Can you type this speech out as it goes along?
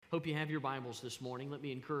Hope you have your Bibles this morning. Let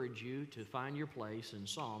me encourage you to find your place in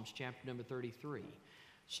Psalms chapter number 33.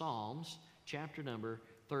 Psalms chapter number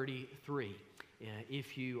 33.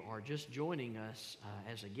 If you are just joining us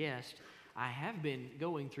as a guest, I have been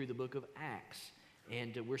going through the book of Acts.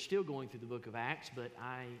 And we're still going through the book of Acts, but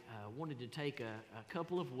I wanted to take a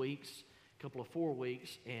couple of 4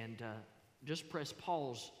 weeks, and just press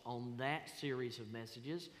pause on that series of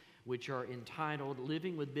messages, which are entitled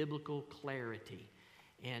Living with Biblical Clarity.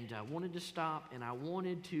 And I wanted to stop and I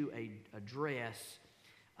wanted to address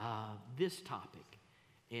this topic.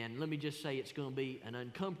 And let me just say it's going to be an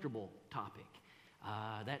uncomfortable topic.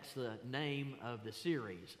 That's the name of the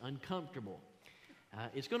series, Uncomfortable.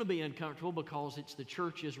 It's going to be uncomfortable because it's the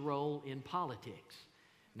church's role in politics.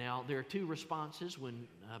 Now, there are two responses when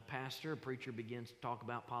a preacher begins to talk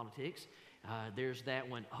about politics. There's that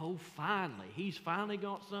one, oh, finally, he's finally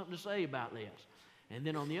got something to say about this. And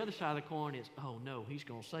then on the other side of the coin is, oh, no, he's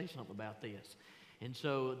going to say something about this. And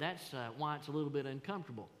so that's why it's a little bit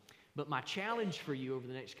uncomfortable. But my challenge for you over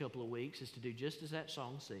the next couple of weeks is to do just as that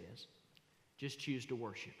song says. Just choose to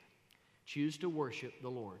worship. Choose to worship the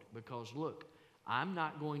Lord. Because, look, I'm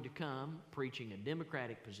not going to come preaching a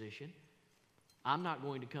Democratic position. I'm not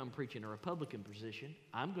going to come preaching a Republican position.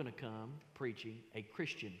 I'm going to come preaching a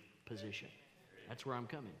Christian position. That's where I'm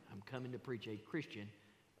coming. I'm coming to preach a Christian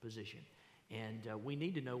position. And we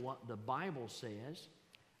need to know what the Bible says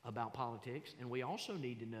about politics, and we also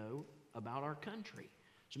need to know about our country.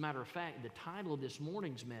 As a matter of fact, the title of this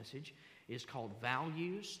morning's message is called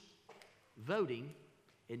Values, Voting,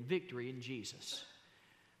 and Victory in Jesus.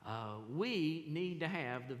 We need to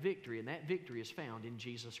have the victory, and that victory is found in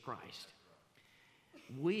Jesus Christ.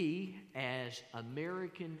 We, as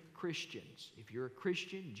American Christians, if you're a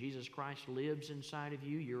Christian, Jesus Christ lives inside of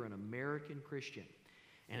you, you're an American Christian.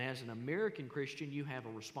 And as an American Christian, you have a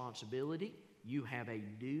responsibility, you have a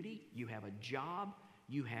duty, you have a job,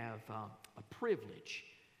 you have a privilege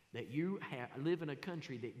that you live in a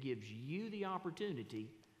country that gives you the opportunity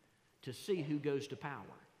to see who goes to power.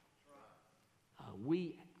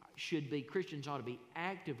 Christians ought to be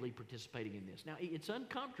actively participating in this. Now, it's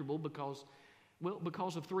uncomfortable because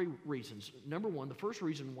of three reasons. Number one, the first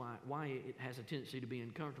reason why it has a tendency to be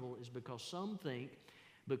uncomfortable is because some think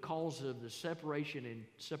because of the separation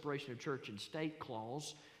of church and state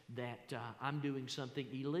clause that I'm doing something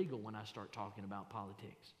illegal when I start talking about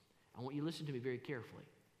politics. I want you to listen to me very carefully.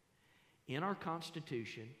 In our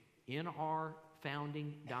Constitution, in our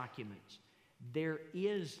founding documents, there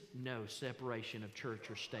is no separation of church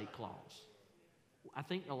or state clause. I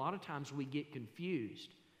think a lot of times we get confused.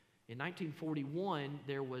 In 1941,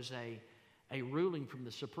 there was a ruling from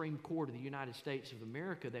the Supreme Court of the United States of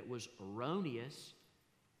America that was erroneous,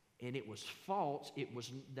 and it was false.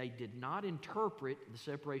 They did not interpret the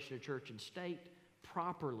separation of church and state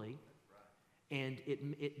properly, and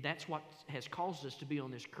that's what has caused us to be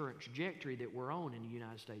on this current trajectory that we're on in the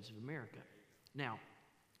United States of America. Now,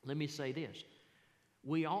 let me say this.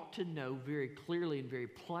 We ought to know very clearly and very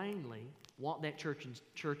plainly what that church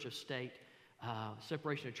of state,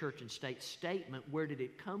 separation of church and state statement, where did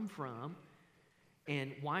it come from,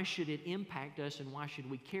 and why should it impact us, and why should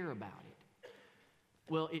we care about it?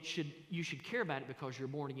 Well, you should care about it because you're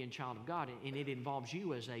a born-again child of God, and it involves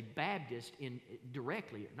you as a Baptist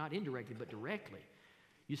directly, not indirectly, but directly.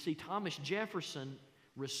 You see, Thomas Jefferson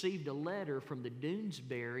received a letter from the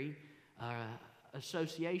Doonesbury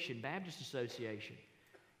Association, Baptist Association.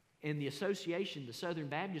 And the association, the Southern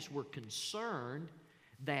Baptists, were concerned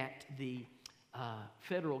that the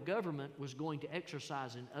federal government was going to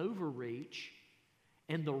exercise an overreach,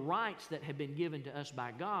 and the rights that had been given to us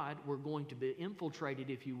by God were going to be infiltrated,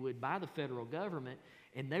 if you would, by the federal government,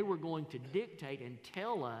 and they were going to dictate and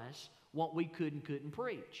tell us what we could and couldn't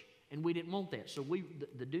preach. And we didn't want that. So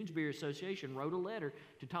the Doonesbury Association wrote a letter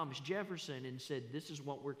to Thomas Jefferson and said, this is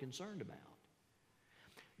what we're concerned about.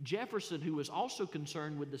 Jefferson, who was also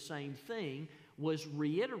concerned with the same thing, was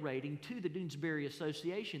reiterating to the Doonesbury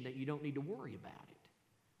Association that you don't need to worry about it.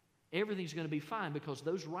 Everything's going to be fine because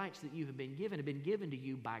those rights that you have been given to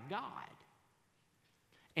you by God.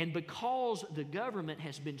 And because the government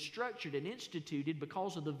has been structured and instituted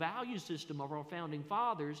because of the value system of our founding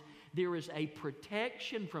fathers, there is a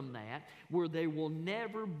protection from that where there will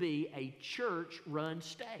never be a church-run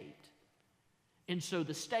state. And so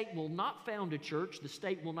the state will not found a church, the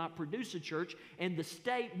state will not produce a church, and the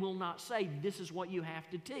state will not say, this is what you have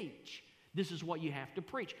to teach. This is what you have to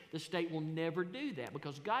preach. The state will never do that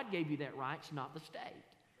because God gave you that rights, not the state.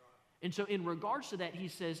 And so in regards to that, he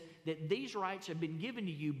says that these rights have been given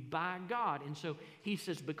to you by God. And so he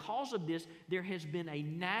says because of this, there has been a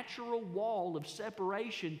natural wall of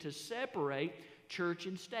separation to separate church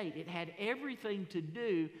and state. It had everything to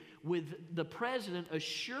do with the president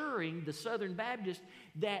assuring the Southern Baptists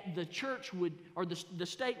that the church would, or the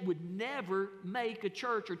state would never make a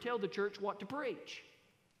church or tell the church what to preach.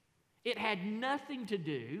 It had nothing to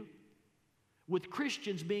do with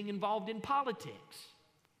Christians being involved in politics.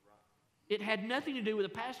 It had nothing to do with a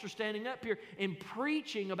pastor standing up here and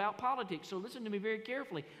preaching about politics. So listen to me very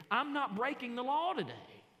carefully. I'm not breaking the law today.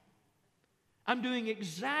 I'm doing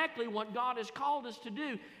exactly what God has called us to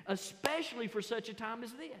do, especially for such a time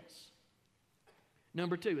as this.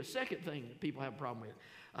 Number two, a second thing that people have a problem with.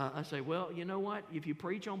 I say, well, you know what? If you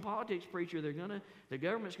preach on politics, preacher, the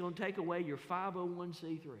government's going to take away your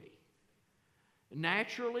 501c3.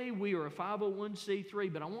 Naturally, we are a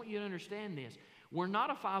 501c3, but I want you to understand this. We're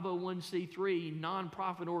not a 501c3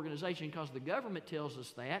 nonprofit organization because the government tells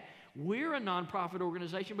us that. We're a nonprofit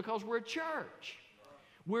organization because we're a church.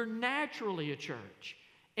 We're naturally a church.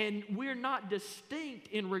 And we're not distinct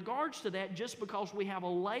in regards to that just because we have a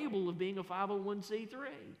label of being a 501c3.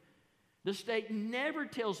 The state never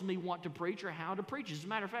tells me what to preach or how to preach. As a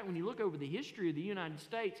matter of fact, when you look over the history of the United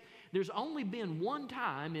States, there's only been one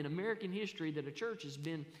time in American history that a church has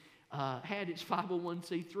been had its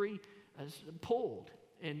 501c3 pulled,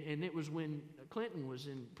 and it was when Clinton was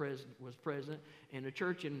president, and a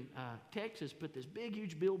church in Texas put this big,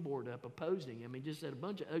 huge billboard up opposing him. He just said a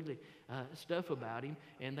bunch of ugly stuff about him,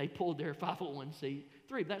 and they pulled their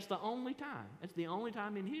 501c3. That's the only time. That's the only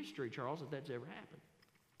time in history, Charles, that's ever happened.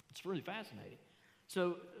 It's really fascinating.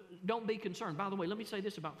 So don't be concerned. By the way, let me say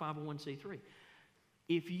this about 501c3.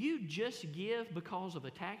 If you just give because of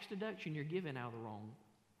a tax deduction, you're giving out of the wrong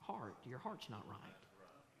heart. Your heart's not right.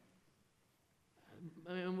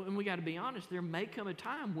 And we got to be honest, there may come a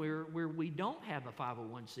time where we don't have a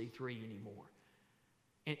 501c3 anymore.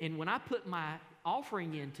 And when I put my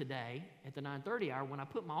offering in today at the 9:30 hour, when I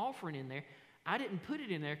put my offering in there, I didn't put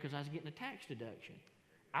it in there because I was getting a tax deduction.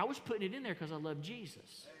 I was putting it in there because I love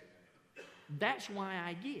Jesus. That's why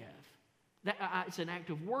I give. It's an act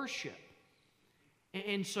of worship.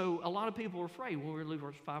 And so a lot of people are afraid, well, we're going to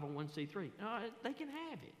lose our 501c3. No, they can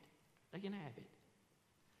have it. They can have it.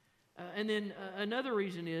 And then another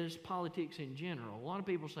reason is politics in general. A lot of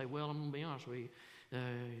people say, well, I'm going to be honest with you,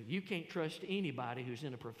 you can't trust anybody who's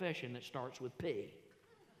in a profession that starts with P.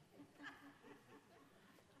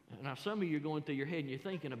 Now, some of you are going through your head and you're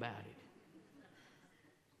thinking about it.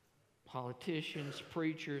 Politicians,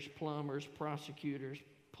 preachers, plumbers, prosecutors,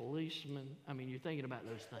 policemen. I mean, you're thinking about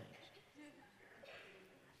those things.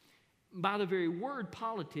 By the very word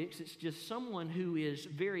politics, it's just someone who is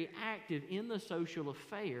very active in the social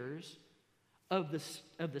affairs of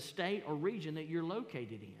the state or region that you're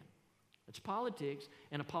located in. It's politics,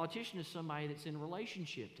 and a politician is somebody that's in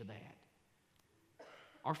relationship to that.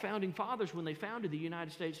 Our founding fathers, when they founded the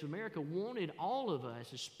United States of America, wanted all of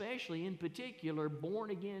us, especially in particular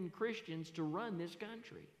born-again Christians, to run this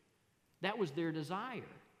country. That was their desire.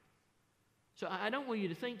 So I don't want you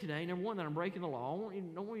to think today, number one, that I'm breaking the law. I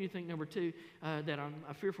don't want you to think, number two, that I'm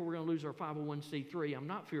fearful we're going to lose our 501c3. I'm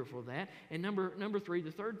not fearful of that. And number three,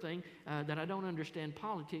 the third thing, that I don't understand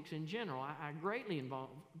politics in general. I greatly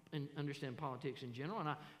understand politics in general, and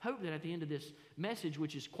I hope that at the end of this message,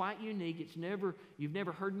 which is quite unique, you've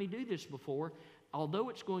never heard me do this before, although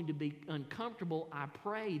it's going to be uncomfortable, I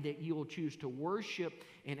pray that you'll choose to worship,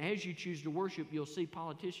 and as you choose to worship, you'll see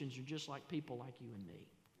politicians are just like people like you and me.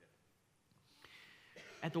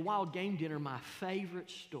 At the Wild Game Dinner, my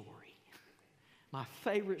favorite story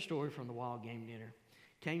from the Wild Game Dinner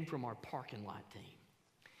came from our parking lot team.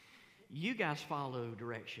 You guys follow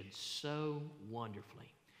directions so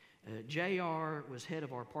wonderfully. JR was head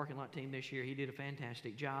of our parking lot team this year. He did a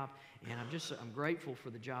fantastic job, and I'm grateful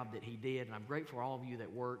for the job that he did, and I'm grateful for all of you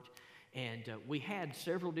that worked. And we had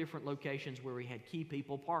several different locations where we had key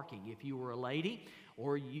people parking. If you were a lady,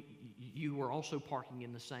 or you were also parking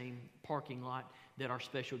in the same parking lot that our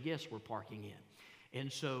special guests were parking in.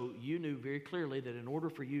 And so you knew very clearly that in order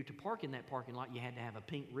for you to park in that parking lot, you had to have a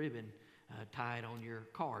pink ribbon tied on your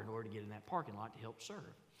car in order to get in that parking lot to help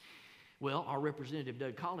serve. Well, our representative,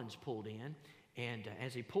 Doug Collins, pulled in, and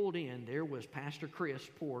as he pulled in, there was Pastor Chris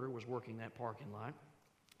Porter was working that parking lot.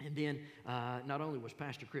 And then not only was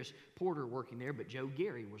Pastor Chris Porter working there, but Joe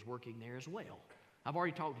Gary was working there as well. I've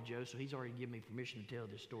already talked to Joe, so he's already given me permission to tell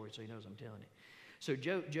this story, so he knows I'm telling it. So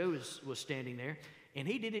Joe was standing there, and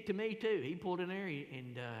he did it to me too. He pulled in there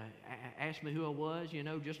and asked me who I was,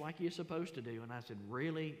 just like you're supposed to do. And I said,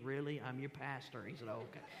 really? I'm your pastor. He said, oh,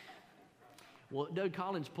 okay. Well, Doug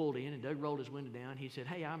Collins pulled in, and Doug rolled his window down. He said,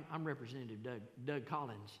 hey, I'm Representative Doug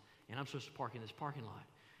Collins, and I'm supposed to park in this parking lot.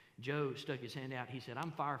 Joe stuck his hand out. He said,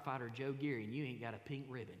 I'm firefighter Joe Geary, and you ain't got a pink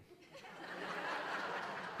ribbon.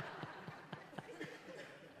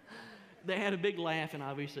 they had a big laugh, and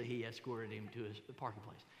obviously he escorted him to his parking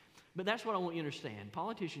place. But that's what I want you to understand.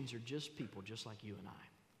 Politicians are just people just like you and I.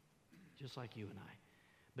 Just like you and I.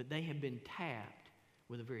 But they have been tapped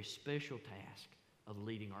with a very special task of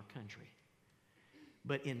leading our country.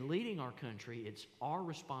 But in leading our country, it's our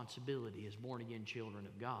responsibility as born-again children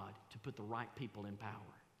of God to put the right people in power.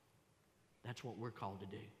 That's what we're called to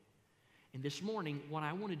do. And this morning, what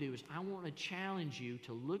I want to do is I want to challenge you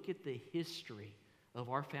to look at the history of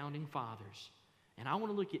our founding fathers. And I want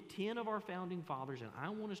to look at 10 of our founding fathers, and I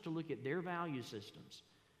want us to look at their value systems.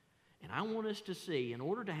 And I want us to see, in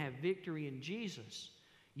order to have victory in Jesus,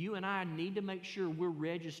 you and I need to make sure we're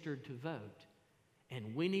registered to vote.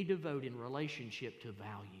 And we need to vote in relationship to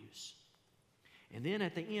values. And then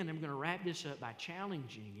at the end, I'm going to wrap this up by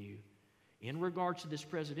challenging you in regards to this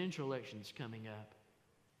presidential election that's coming up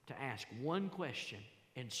to ask one question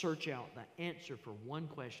and search out the answer for one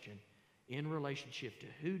question in relationship to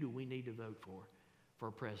who do we need to vote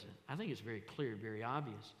for president. I think it's very clear, very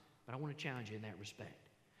obvious, but I want to challenge you in that respect.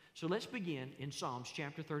 So let's begin in Psalms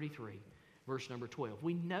chapter 33, verse number 12.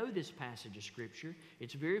 We know this passage of Scripture.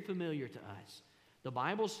 It's very familiar to us. The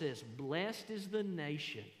Bible says, "Blessed is the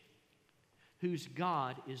nation whose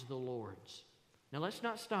God is the Lord's." Now let's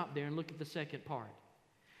not stop there and look at the second part.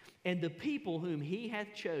 "And the people whom he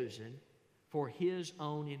hath chosen for his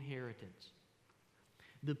own inheritance."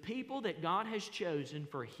 The people that God has chosen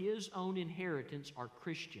for his own inheritance are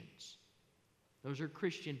Christians. Those are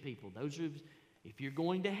Christian people. Those are, if you're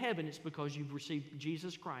going to heaven, it's because you've received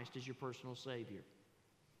Jesus Christ as your personal Savior.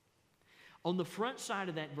 On the front side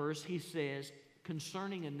of that verse, he says,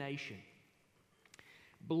 concerning a nation,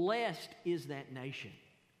 "Blessed is that nation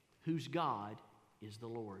whose God is the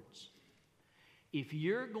Lord's." If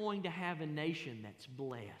you're going to have a nation that's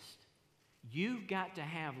blessed, you've got to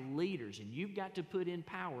have leaders, and you've got to put in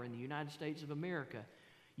power in the United States of America.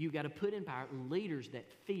 You've got to put in power leaders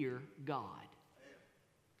that fear God.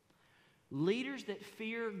 Leaders that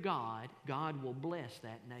fear God, God will bless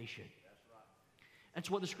that nation. That's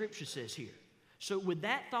what the Scripture says here. So with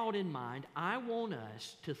that thought in mind, I want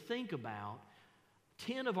us to think about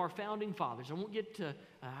 10 of our founding fathers. I won't get to,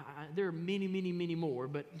 there are many, many, many more,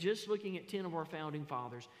 but just looking at 10 of our founding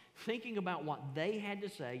fathers, thinking about what they had to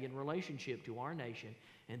say in relationship to our nation,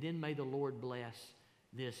 and then may the Lord bless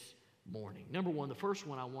this morning. Number one, the first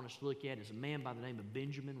one I want us to look at is a man by the name of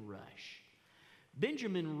Benjamin Rush.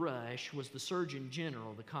 Benjamin Rush was the Surgeon General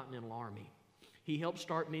of the Continental Army. He helped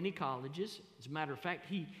start many colleges. As a matter of fact,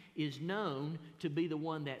 he is known to be the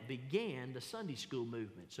one that began the Sunday school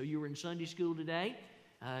movement. So you were in Sunday school today.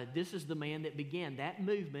 This is the man that began that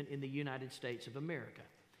movement in the United States of America.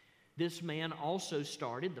 This man also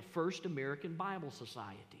started the first American Bible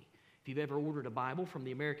Society. If you've ever ordered a Bible from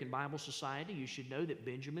the American Bible Society, you should know that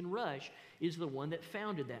Benjamin Rush is the one that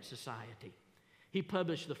founded that society. He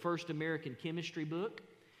published the first American chemistry book.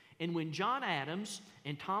 And when John Adams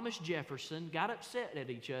and Thomas Jefferson got upset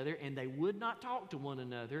at each other and they would not talk to one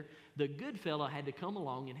another, the good fellow had to come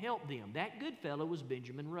along and help them. That good fellow was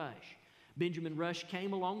Benjamin Rush. Benjamin Rush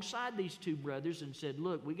came alongside these two brothers and said,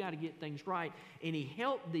 look, we got to get things right. And he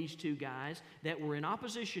helped these two guys that were in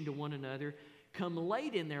opposition to one another come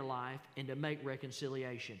late in their life and to make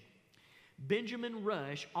reconciliation. Benjamin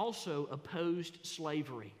Rush also opposed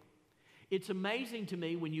slavery. It's amazing to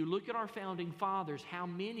me when you look at our founding fathers, how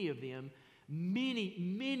many of them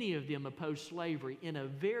opposed slavery in a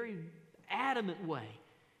very adamant way.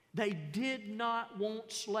 They did not want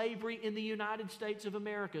slavery in the United States of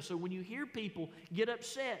America. So when you hear people get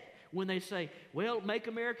upset when they say, well, make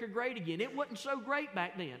America great again, it wasn't so great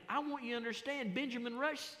back then. I want you to understand, Benjamin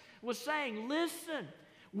Rush was saying, listen,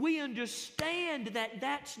 we understand that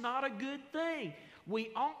that's not a good thing.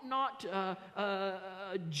 We ought not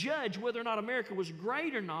judge whether or not America was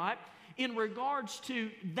great or not in regards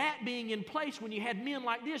to that being in place when you had men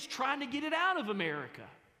like this trying to get it out of America.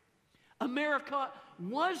 America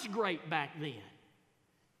was great back then,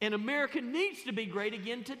 and America needs to be great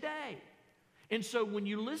again today. And so when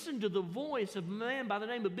you listen to the voice of a man by the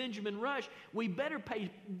name of Benjamin Rush, we better pay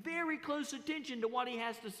very close attention to what he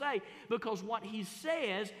has to say, because what he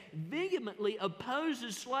says vehemently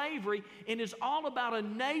opposes slavery and is all about a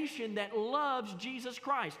nation that loves Jesus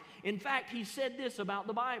Christ. In fact, he said this about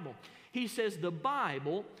the Bible. He says, the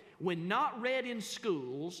Bible, when not read in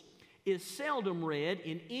schools, is seldom read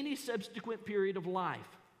in any subsequent period of life.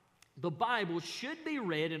 The Bible should be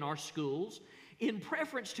read in our schools in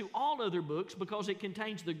preference to all other books, because it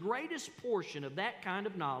contains the greatest portion of that kind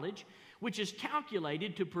of knowledge which is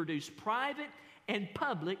calculated to produce private and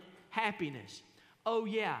public happiness. Oh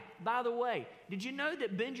yeah, by the way, did you know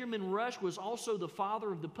that Benjamin Rush was also the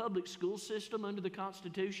father of the public school system under the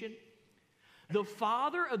Constitution? the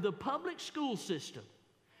father of the public school system,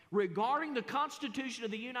 regarding the Constitution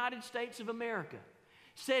of the United States of America,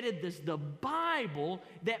 said it is the Bible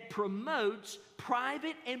that promotes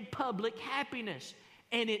private and public happiness,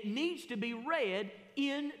 and it needs to be read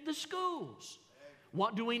in the schools.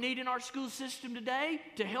 What do we need in our school system today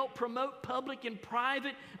to help promote public and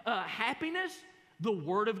private happiness? The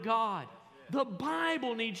Word of God. The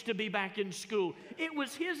Bible needs to be back in school. It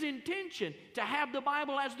was his intention to have the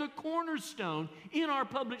Bible as the cornerstone in our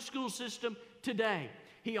public school system today.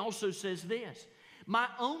 He also says this, my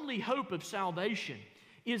only hope of salvation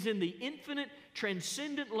is in the infinite,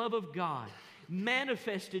 transcendent love of God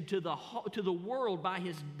manifested to the world by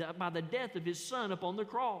the death of His Son upon the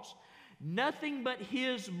cross. Nothing but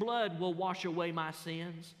His blood will wash away my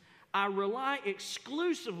sins. I rely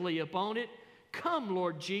exclusively upon it. Come,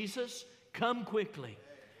 Lord Jesus, come quickly.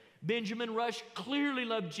 Benjamin Rush clearly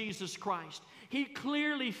loved Jesus Christ. He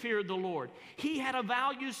clearly feared the Lord. He had a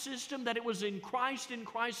value system that it was in Christ and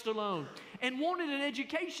Christ alone, and wanted an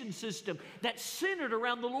education system that centered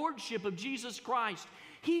around the lordship of Jesus Christ.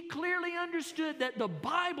 He clearly understood that the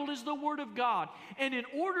Bible is the Word of God, and in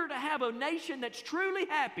order to have a nation that's truly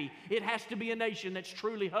happy, it has to be a nation that's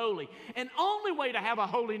truly holy. And only way to have a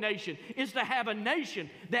holy nation is to have a nation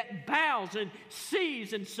that bows and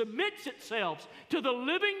sees and submits itself to the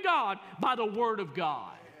living God by the Word of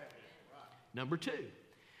God. Number two,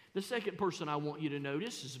 the second person I want you to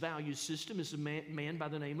notice, his value system, is a man by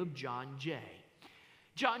the name of John Jay.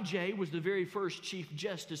 John Jay was the very first Chief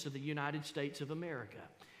Justice of the United States of America.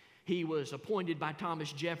 He was appointed by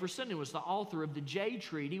Thomas Jefferson and was the author of the Jay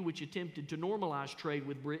Treaty, which attempted to normalize trade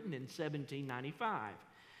with Britain in 1795.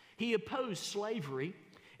 He opposed slavery,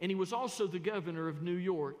 and he was also the governor of New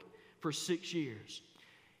York for 6 years.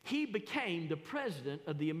 He became the president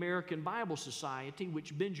of the American Bible Society,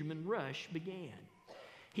 which Benjamin Rush began.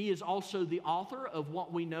 He is also the author of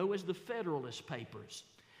what we know as the Federalist Papers.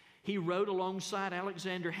 He wrote alongside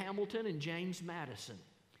Alexander Hamilton and James Madison.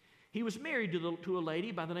 He was married to a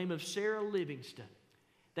lady by the name of Sarah Livingston.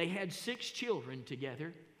 They had 6 children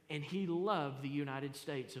together, and he loved the United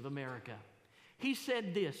States of America. He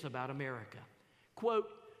said this about America, quote,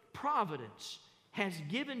 Providence has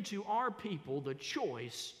given to our people the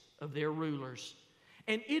choice of their rulers,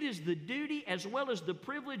 and it is the duty as well as the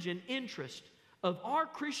privilege and interest of our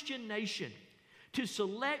Christian nation to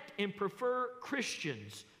select and prefer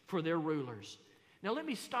Christians for their rulers. Now let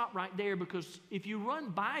me stop right there, because if you run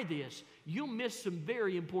by this, you'll miss some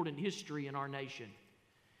very important history in our nation.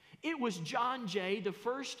 It was John Jay, the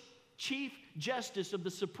first Chief Justice of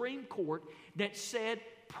the Supreme Court, that said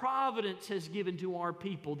Providence has given to our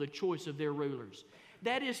people the choice of their rulers.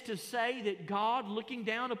 That is to say that God, looking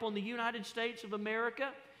down upon the United States of America,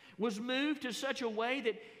 was moved to such a way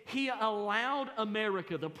that He allowed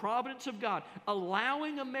America, the providence of God,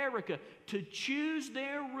 allowing America to choose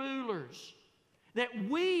their rulers. That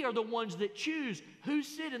we are the ones that choose who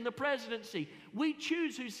sit in the presidency. We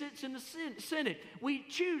choose who sits in the Senate. We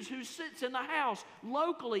choose who sits in the House,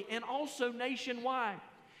 locally and also nationwide.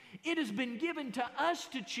 It has been given to us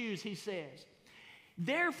to choose, he says.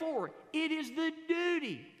 Therefore, it is the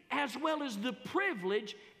duty as well as the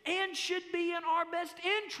privilege, and should be in our best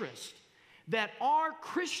interest, that our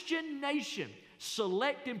Christian nation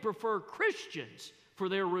select and prefer Christians for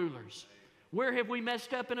their rulers. Where have we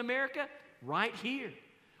messed up in America? Right here.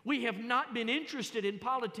 We have not been interested in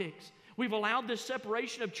politics. We've allowed this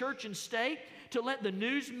separation of church and state to let the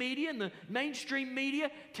news media and the mainstream media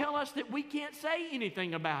tell us that we can't say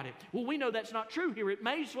anything about it. Well, we know that's not true here at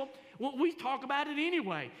Maysville. Well, we talk about it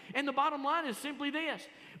anyway. And the bottom line is simply this.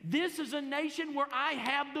 This is a nation where I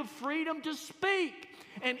have the freedom to speak.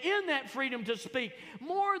 And in that freedom to speak,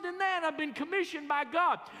 more than that, I've been commissioned by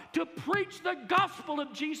God to preach the gospel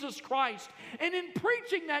of Jesus Christ. And in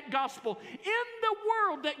preaching that gospel in the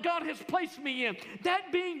world that God has placed me in,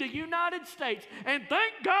 that being the United States. And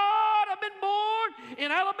thank God I've been born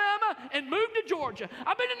in Alabama and moved to Georgia.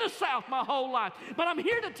 I've been in the South my whole life. But I'm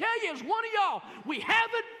here to tell you, as one of y'all, we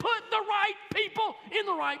haven't put the right people in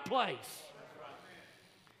the right place.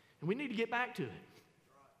 And we need to get back to it.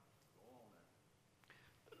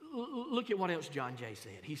 Look at what else John Jay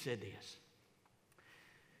said. He said this.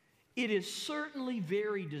 It is certainly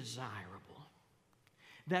very desirable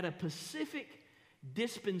that a pacific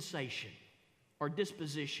dispensation or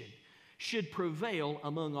disposition should prevail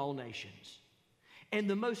among all nations. And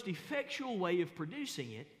the most effectual way of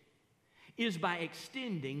producing it is by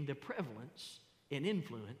extending the prevalence and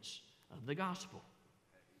influence of the gospel.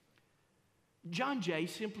 John Jay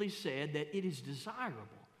simply said that it is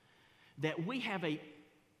desirable that we have a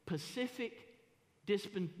pacific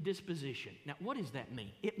disposition. Now, what does that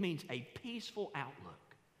mean? It means a peaceful outlook.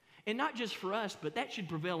 And not just for us, but that should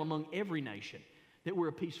prevail among every nation, that we're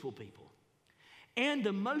a peaceful people. And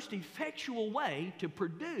the most effectual way to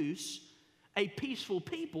produce a peaceful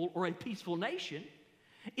people or a peaceful nation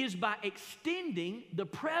is by extending the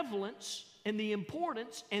prevalence and the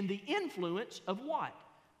importance and the influence of what?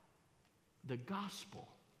 The gospel.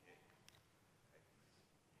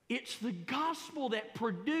 It's the gospel that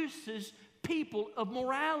produces people of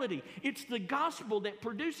morality. It's the gospel that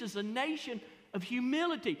produces a nation of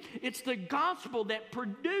humility. It's the gospel that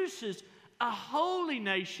produces a holy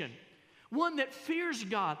nation, one that fears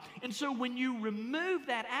God. And so when you remove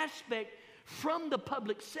that aspect from the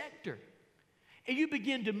public sector, and you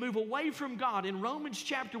begin to move away from God, and Romans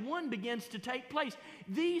chapter 1 begins to take place.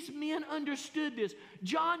 These men understood this.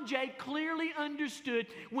 John Jay clearly understood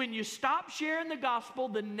when you stop sharing the gospel,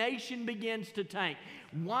 the nation begins to tank.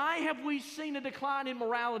 Why have we seen a decline in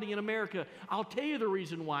morality in America? I'll tell you the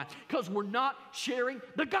reason why. Because we're not sharing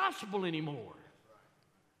the gospel anymore.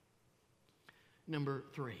 Number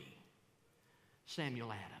 3,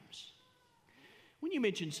 Samuel Adams. When you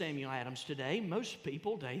mention Samuel Adams today, most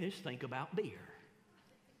people, they just think about beer.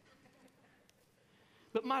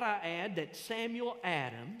 But might I add that Samuel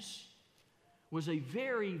Adams was a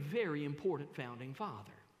very, very important founding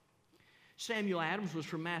father. Samuel Adams was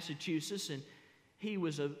from Massachusetts, and he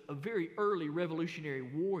was a very early revolutionary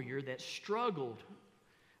warrior that struggled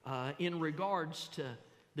in regards to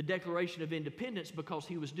the Declaration of Independence because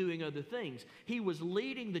he was doing other things. He was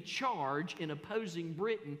leading the charge in opposing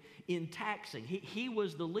Britain in taxing. He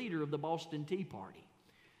was the leader of the Boston Tea Party.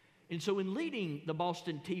 And so in leading the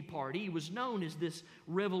Boston Tea Party, he was known as this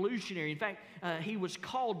revolutionary. In fact, he was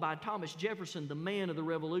called by Thomas Jefferson the man of the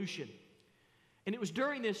Revolution. And it was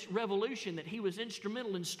during this revolution that he was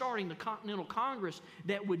instrumental in starting the Continental Congress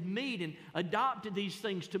that would meet and adopt these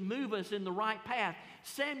things to move us in the right path.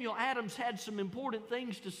 Samuel Adams had some important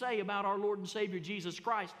things to say about our Lord and Savior Jesus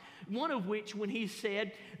Christ, one of which when he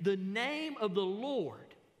said, "The name of the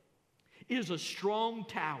Lord is a strong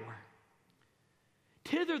tower.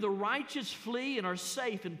 Thither the righteous flee and are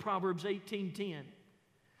safe," in Proverbs 18:10.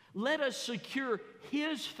 "Let us secure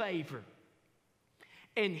His favor,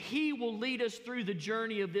 and He will lead us through the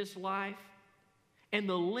journey of this life, and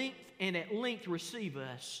at length receive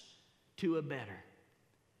us to a better."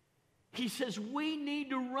 He says we need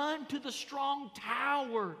to run to the strong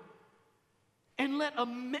tower and let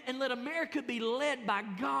America be led by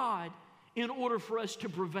God in order for us to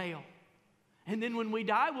prevail. And then when we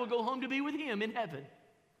die, we'll go home to be with Him in heaven.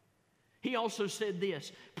 He also said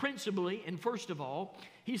this, principally, and first of all,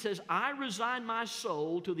 he says, "I resign my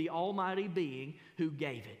soul to the Almighty Being who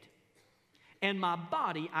gave it, and my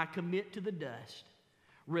body I commit to the dust,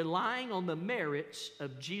 relying on the merits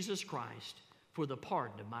of Jesus Christ for the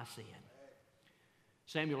pardon of my sin."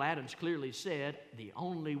 Samuel Adams clearly said, the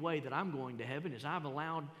only way that I'm going to heaven is I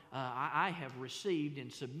have received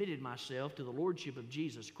and submitted myself to the Lordship of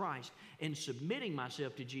Jesus Christ. And submitting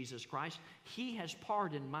myself to Jesus Christ, He has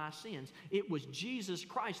pardoned my sins. It was Jesus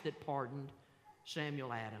Christ that pardoned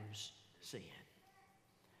Samuel Adams' sin.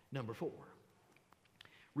 Number 4,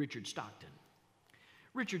 Richard Stockton.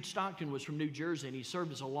 Richard Stockton was from New Jersey, and he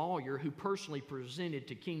served as a lawyer who personally presented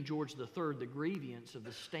to King George III the grievance of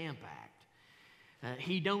the Stamp Act.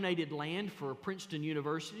 He donated land for Princeton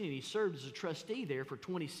University, and he served as a trustee there for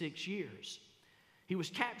 26 years. He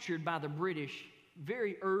was captured by the British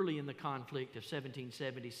very early in the conflict of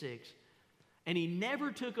 1776, and he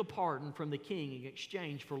never took a pardon from the king in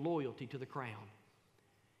exchange for loyalty to the crown.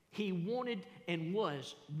 He wanted and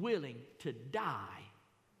was willing to die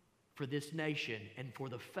for this nation and for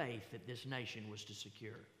the faith that this nation was to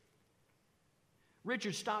secure.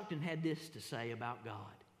 Richard Stockton had this to say about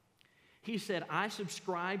God. He said, "I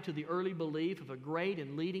subscribe to the early belief of a great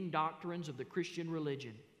and leading doctrines of the Christian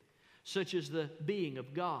religion, such as the being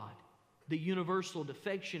of God, the universal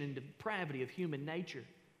defection and depravity of human nature,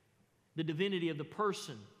 the divinity of the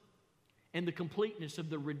person, and the completeness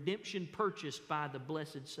of the redemption purchased by the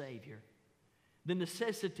blessed Savior, the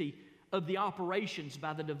necessity of the operations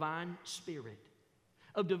by the divine Spirit,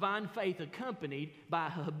 of divine faith accompanied by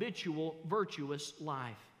a habitual virtuous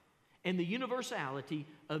life, and the universality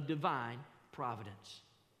of divine providence."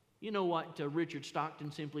 You know what Richard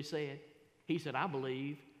Stockton simply said? He said, "I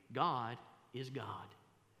believe God is God.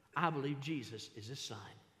 I believe Jesus is His Son.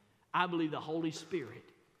 I believe the Holy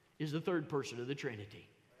Spirit is the third person of the Trinity.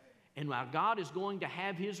 And while God is going to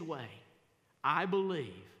have His way, I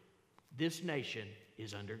believe this nation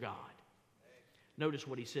is under God." Notice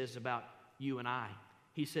what he says about you and I.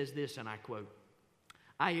 He says this, and I quote,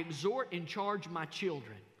 "I exhort and charge my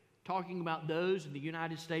children talking about those in the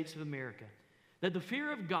United States of America, that the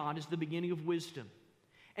fear of God is the beginning of wisdom,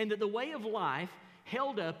 and that the way of life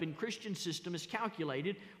held up in Christian system is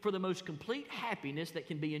calculated for the most complete happiness that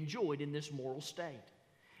can be enjoyed in this moral state,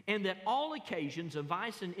 and that all occasions of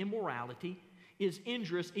vice and immorality is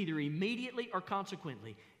injurious either immediately or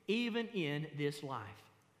consequently, even in this life.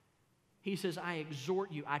 He says, I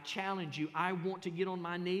exhort you, I challenge you, I want to get on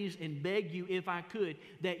my knees and beg you, if I could,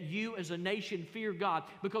 that you as a nation fear God.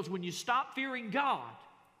 Because when you stop fearing God,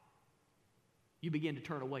 you begin to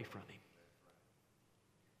turn away from Him.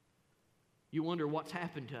 You wonder what's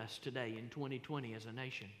happened to us today in 2020 as a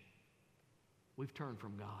nation. We've turned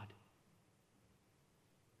from God.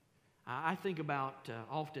 I think about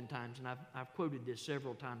oftentimes, and I've quoted this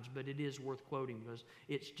several times, but it is worth quoting because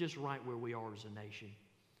it's just right where we are as a nation.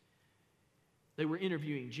 They were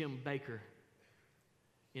interviewing Jim Bakker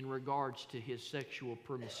in regards to his sexual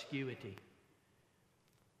promiscuity.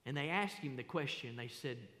 And they asked him the question. They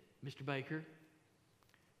said, Mr. Bakker,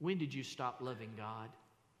 when did you stop loving God?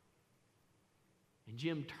 And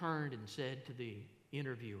Jim turned and said to the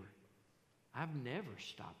interviewer, I've never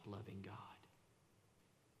stopped loving God.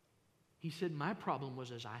 He said, my problem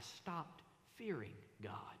was as I stopped fearing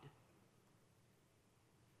God.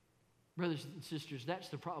 Brothers and sisters, that's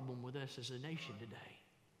the problem with us as a nation today.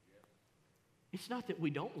 It's not that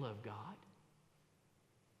we don't love God.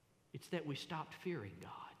 It's that we stopped fearing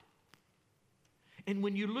God. And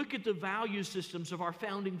when you look at the value systems of our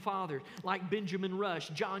founding fathers, like Benjamin Rush,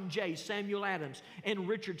 John Jay, Samuel Adams, and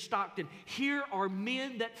Richard Stockton, here are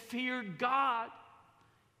men that feared God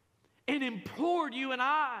and implored you and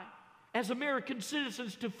I, as American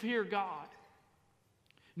citizens, to fear God.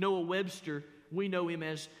 Noah Webster, we know him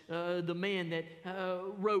as the man that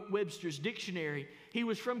wrote Webster's Dictionary. He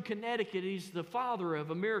was from Connecticut. He's the father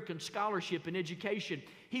of American scholarship and education.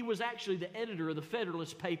 He was actually the editor of the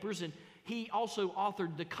Federalist Papers, and he also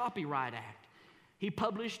authored the Copyright Act. He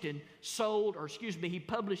published he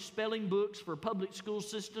published spelling books for public school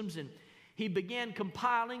systems, and he began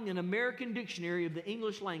compiling an American dictionary of the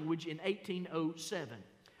English language in 1807,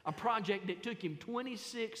 a project that took him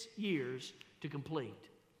 26 years to complete.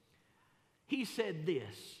 He said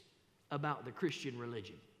this about the Christian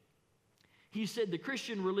religion. He said, the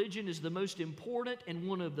Christian religion is the most important and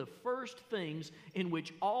one of the first things in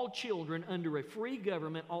which all children under a free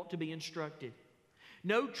government ought to be instructed.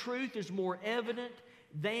 No truth is more evident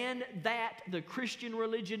than that the Christian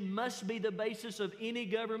religion must be the basis of any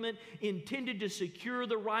government intended to secure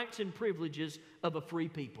the rights and privileges of a free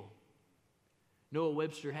people. Noah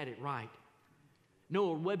Webster had it right.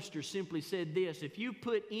 Noah Webster simply said this: if you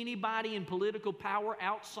put anybody in political power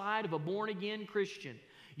outside of a born-again Christian,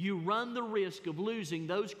 you run the risk of losing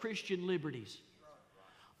those Christian liberties.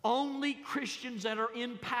 Only Christians that are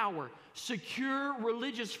in power secure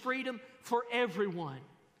religious freedom for everyone.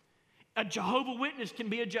 A Jehovah's Witness can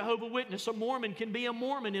be a Jehovah's Witness. A Mormon can be a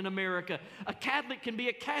Mormon in America. A Catholic can be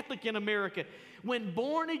a Catholic in America. When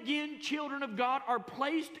born-again children of God are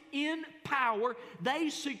placed in power, they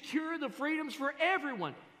secure the freedoms for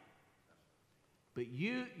everyone. But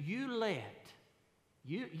you let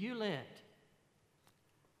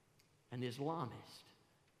an Islamist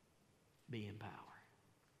be in power.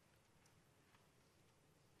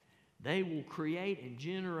 They will create and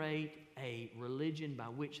generate a religion by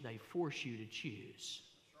which they force you to choose.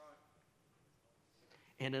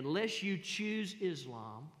 And unless you choose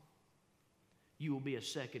Islam, you will be a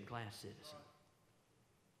second-class citizen.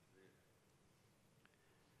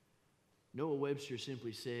 Noah Webster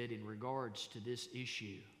simply said, in regards to this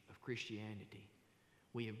issue of Christianity,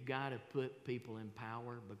 we have got to put people in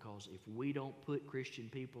power, because if we don't put Christian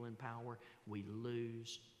people in power, we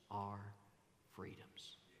lose our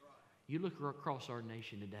freedoms. You look across our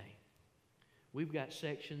nation today. We've got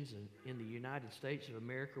sections in the United States of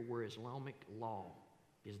America where Islamic law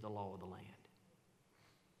is the law of the land.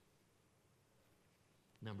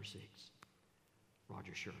 Number 6,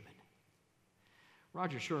 Roger Sherman.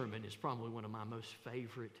 Roger Sherman is probably one of my most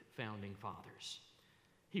favorite founding fathers.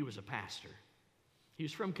 He was a pastor. He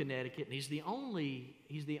was from Connecticut, and he's the only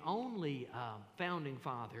founding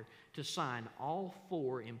father to sign all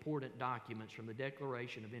 4 important documents from the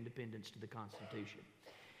Declaration of Independence to the Constitution.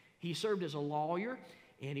 He served as a lawyer,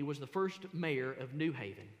 and he was the first mayor of New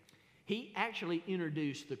Haven. He actually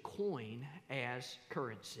introduced the coin as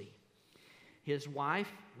currency. His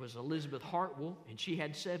wife was Elizabeth Hartwell, and she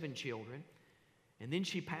had 7 children. And then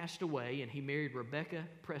she passed away, and he married Rebecca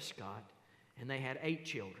Prescott, and they had 8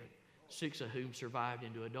 children, 6 of whom survived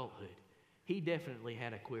into adulthood. He definitely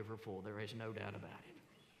had a quiver full. There is no doubt about it.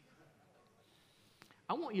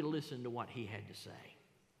 I want you to listen to what he had to say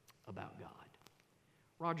about God.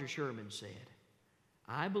 Roger Sherman said,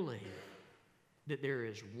 I believe that there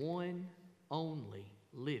is one only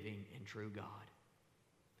living and true God,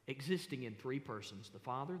 existing in three persons, the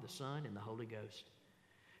Father, the Son, and the Holy Ghost,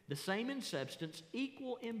 the same in substance,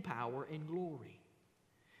 equal in power and glory,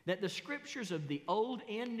 that the Scriptures of the Old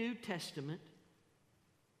and New Testament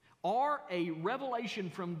are a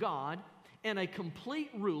revelation from God and a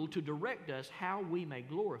complete rule to direct us how we may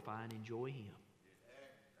glorify and enjoy Him.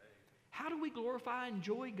 How do we glorify and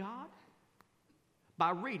enjoy God?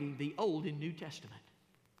 By reading the Old and New Testament.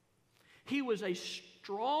 He was a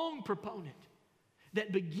strong proponent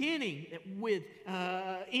that beginning with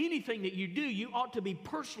anything that you do, you ought to be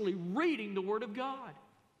personally reading the Word of God.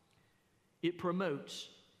 It promotes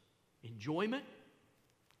enjoyment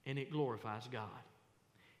and it glorifies God.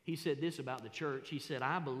 He said this about the church. He said,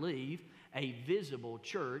 I believe a visible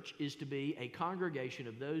church is to be a congregation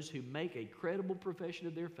of those who make a credible profession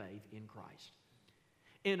of their faith in Christ,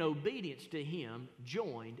 in obedience to Him,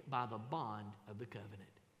 joined by the bond of the covenant.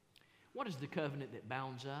 What is the covenant that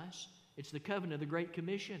bounds us? It's the covenant of the Great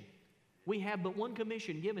Commission. We have but one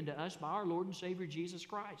commission given to us by our Lord and Savior Jesus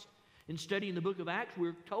Christ. In studying the book of Acts,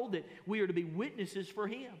 we're told that we are to be witnesses for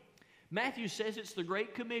Him. Matthew says it's the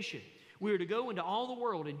Great Commission. We are to go into all the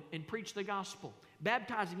world and preach the gospel,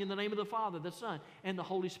 baptizing in the name of the Father, the Son, and the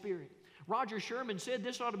Holy Spirit. Roger Sherman said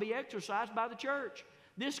this ought to be exercised by the church.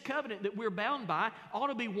 This covenant that we're bound by ought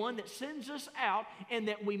to be one that sends us out and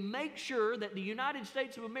that we make sure that the United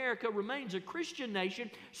States of America remains a Christian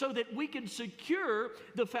nation so that we can secure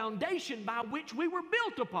the foundation by which we were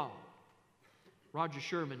built upon. Roger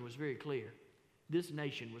Sherman was very clear. This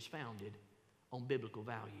nation was founded on biblical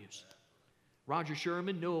values. Roger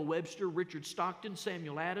Sherman, Noah Webster, Richard Stockton,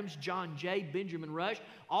 Samuel Adams, John Jay, Benjamin Rush,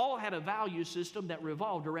 all had a value system that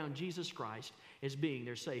revolved around Jesus Christ as being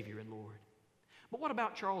their Savior and Lord. But what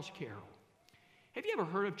about Charles Carroll? Have you ever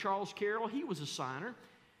heard of Charles Carroll? He was a signer.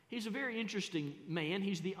 He's a very interesting man.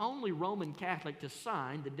 He's the only Roman Catholic to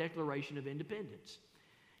sign the Declaration of Independence.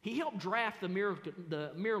 He helped draft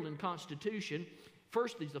the Maryland Constitution.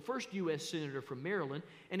 He's the first U.S. Senator from Maryland,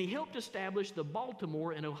 and he helped establish the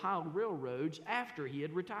Baltimore and Ohio railroads after he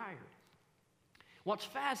had retired. What's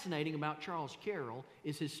fascinating about Charles Carroll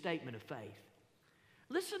is his statement of faith.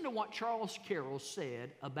 Listen to what Charles Carroll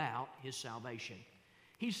said about his salvation.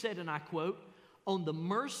 He said, and I quote, "On the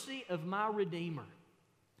mercy of my Redeemer,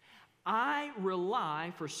 I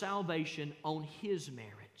rely for salvation on His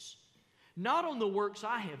merits, not on the works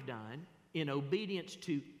I have done in obedience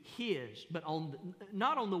to His, but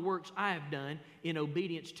not on the works I have done in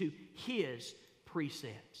obedience to His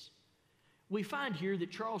precepts." We find here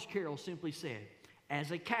that Charles Carroll simply said,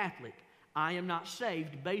 as a Catholic, I am not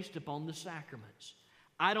saved based upon the sacraments.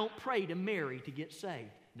 I don't pray to Mary to get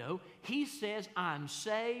saved. No, he says, I'm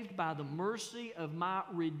saved by the mercy of my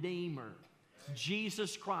Redeemer,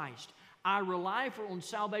 Jesus Christ. I rely on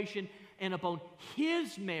salvation and upon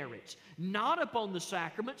His merits, not upon the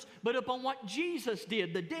sacraments, but upon what Jesus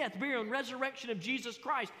did, the death, burial, and resurrection of Jesus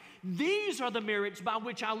Christ. These are the merits by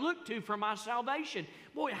which I look to for my salvation.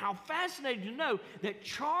 Boy, how fascinating to know that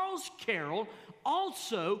Charles Carroll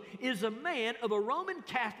also is a man of a Roman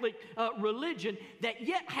Catholic religion that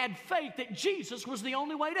yet had faith that Jesus was the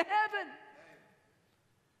only way to heaven.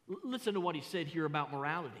 Listen to what he said here about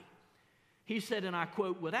morality. He said, and I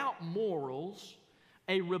quote, "Without morals,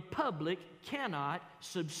 a republic cannot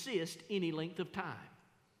subsist any length of time."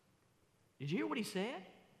 Did you hear what he said?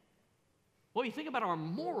 Well, you think about our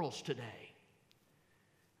morals today.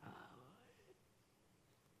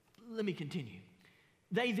 Let me continue.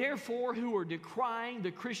 They therefore who are decrying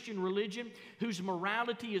the Christian religion, whose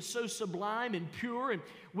morality is so sublime and pure, and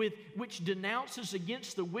which denounces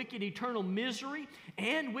against the wicked eternal misery,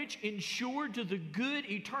 and which ensure to the good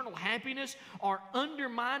eternal happiness, are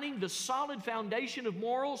undermining the solid foundation of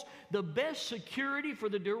morals, the best security for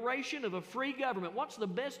the duration of a free government. What's the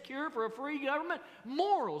best cure for a free government?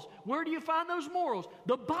 Morals. Where do you find those morals?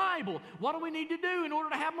 The Bible. What do we need to do in order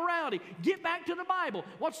to have morality? Get back to the Bible.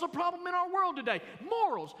 What's the problem in our world today?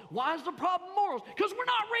 Morals. Why is the problem morals? Because we're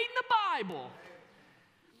not reading the Bible.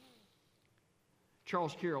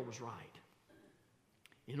 Charles Carroll was right.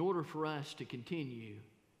 In order for us to continue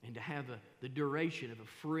and to have the duration of a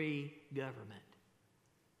free government,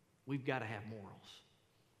 we've got to have morals.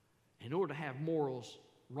 In order to have morals,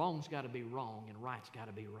 wrong's got to be wrong and right's got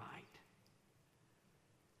to be right.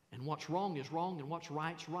 And what's wrong is wrong and what's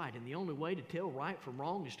right's right. And the only way to tell right from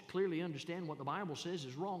wrong is to clearly understand what the Bible says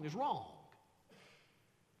is wrong is wrong.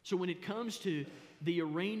 So when it comes to the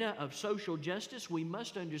arena of social justice, we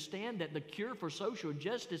must understand that the cure for social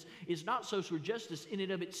justice is not social justice in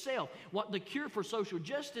and of itself. What the cure for social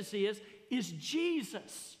justice is is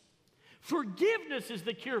Jesus. Forgiveness is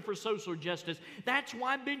the cure for social justice. That's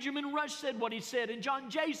why Benjamin Rush said what he said, and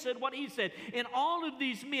John Jay said what he said, and all of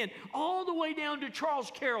these men, all the way down to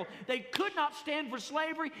Charles Carroll, they could not stand for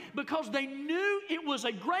slavery because they knew it was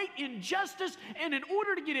a great injustice, and in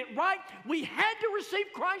order to get it right, we had to receive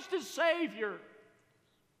Christ as Savior.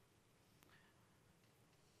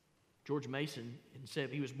 George Mason,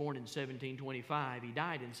 he was born in 1725. He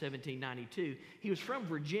died in 1792. He was from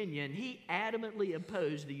Virginia, and he adamantly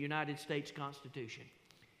opposed the United States Constitution.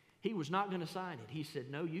 He was not going to sign it. He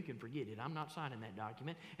said, no, you can forget it. I'm not signing that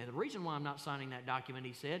document. And the reason why I'm not signing that document,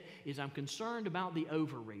 he said, is I'm concerned about the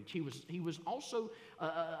overreach. He was also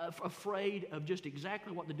afraid of just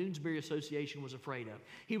exactly what the Doonesbury Association was afraid of.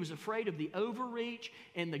 He was afraid of the overreach,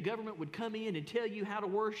 and the government would come in and tell you how to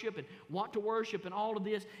worship and what to worship and all of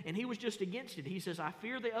this, and he was just against it. He says, I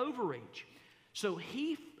fear the overreach. So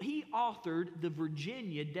he authored the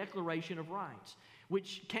Virginia Declaration of Rights,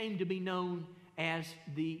 which came to be known as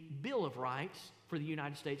the Bill of Rights for the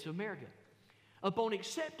United States of America. Upon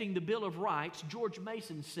accepting the Bill of Rights, George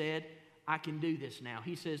Mason said, I can do this now.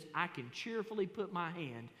 He says, I can cheerfully put my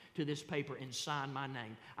hand to this paper and sign my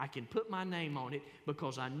name. I can put my name on it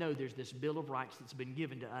because I know there's this Bill of Rights that's been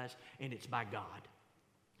given to us, and it's by God.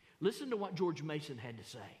 Listen to what George Mason had to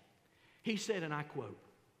say. He said, and I quote,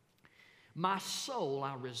 my soul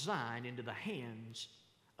I resign into the hands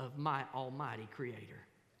of my almighty Creator,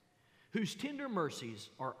 whose tender mercies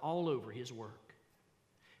are all over his work,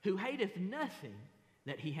 who hateth nothing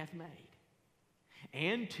that he hath made,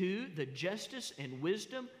 and to the justice and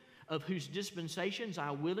wisdom of whose dispensations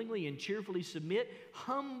I willingly and cheerfully submit,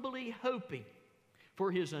 humbly hoping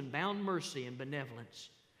for his unbound mercy and benevolence,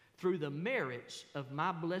 through the merits of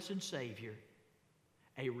my blessed Savior,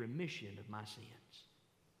 a remission of my sins.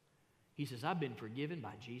 He says, I've been forgiven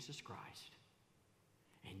by Jesus Christ.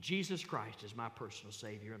 And Jesus Christ is my personal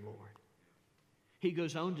Savior and Lord. He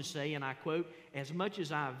goes on to say, and I quote, as much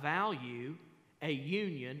as I value a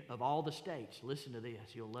union of all the states, listen to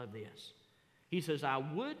this, you'll love this. He says, I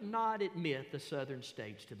would not admit the southern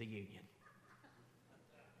states to the Union.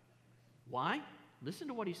 Why? Listen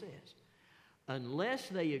to what he says. Unless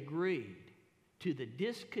they agreed to the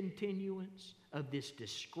discontinuance of this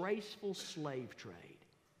disgraceful slave trade,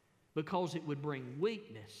 because it would bring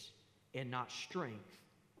weakness and not strength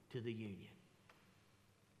to the Union.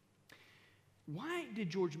 Why did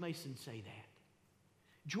George Mason say that?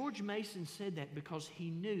 George Mason said that because he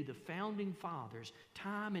knew the founding fathers,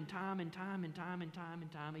 time and time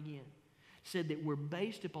again, said that we're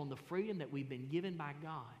based upon the freedom that we've been given by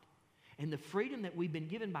God. And the freedom that we've been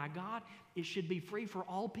given by God, it should be free for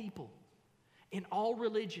all people, in all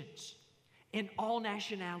religions, in all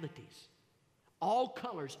nationalities, all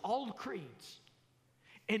colors, all creeds.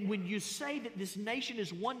 And when you say that this nation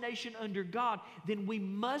is one nation under God, then we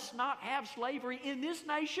must not have slavery in this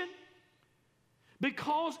nation,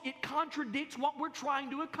 because it contradicts what we're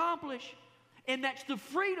trying to accomplish. And that's the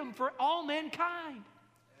freedom for all mankind.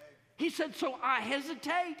 He said, so I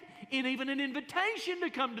hesitate in even an invitation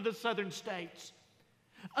to come to the southern states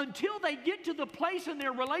until they get to the place in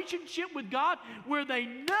their relationship with God where they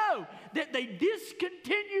know that they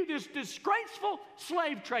discontinue this disgraceful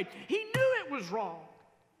slave trade. He knew it was wrong.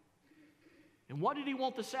 And what did he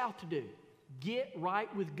want the South to do? Get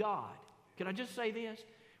right with God. Can I just say this?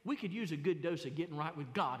 We could use a good dose of getting right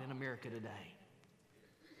with God in America today.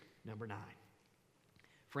 Number 9,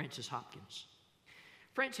 Francis Hopkins.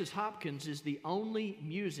 Francis Hopkins is the only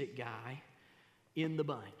music guy in the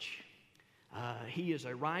bunch. He is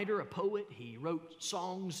a writer, a poet. He wrote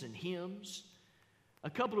songs and hymns. A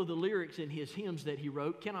couple of the lyrics in his hymns that he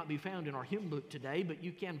wrote cannot be found in our hymn book today, but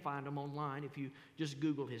you can find them online if you just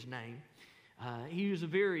Google his name. He was a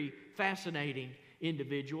very fascinating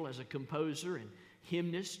individual as a composer and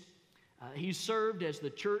hymnist. He served as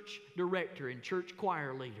the church director and church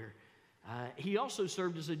choir leader. He also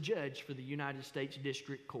served as a judge for the United States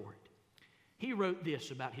District Court. He wrote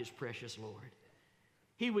this about his precious Lord.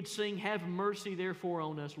 He would sing, have mercy therefore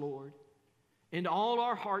on us, Lord, and all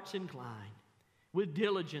our hearts incline, with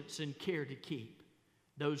diligence and care to keep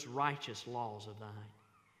those righteous laws of thine.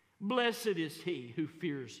 Blessed is he who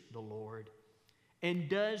fears the Lord and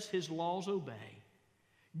does his laws obey.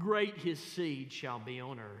 Great his seed shall be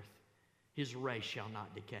on earth, his race shall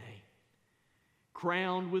not decay.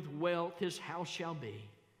 Crowned with wealth his house shall be,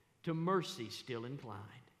 to mercy still inclined.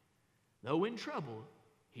 Though in trouble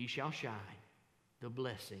he shall shine, the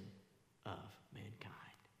blessing of mankind.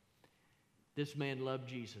 This man loved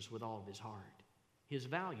Jesus with all of his heart. His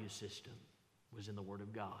value system was in the Word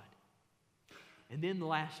of God. And then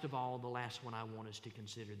last of all, the last one I want us to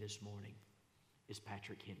consider this morning is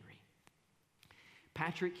Patrick Henry.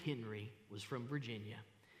 Patrick Henry was from Virginia.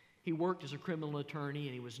 He worked as a criminal attorney,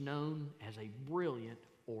 and he was known as a brilliant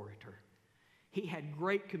orator. He had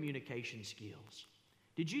great communication skills.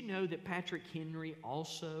 Did you know that Patrick Henry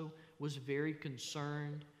also was very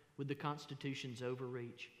concerned with the Constitution's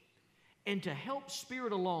overreach? And to help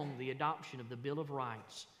spirit along the adoption of the Bill of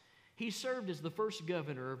Rights, he served as the first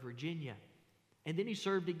governor of Virginia, and then he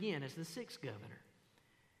served again as the sixth governor.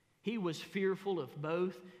 He was fearful of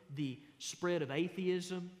both the spread of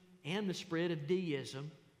atheism and the spread of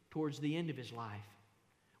deism towards the end of his life.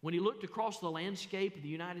 When he looked across the landscape of the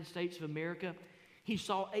United States of America, he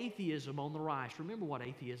saw atheism on the rise. Remember what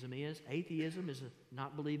atheism is? Atheism is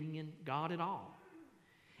not believing in God at all.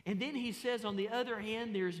 And then he says, on the other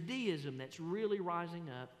hand, there's deism that's really rising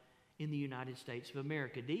up in the United States of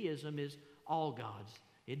America. Deism is all gods.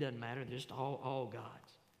 It doesn't matter, just all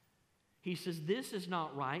gods. He says, this is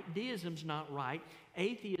not right. Deism's not right.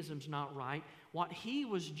 Atheism's not right. What he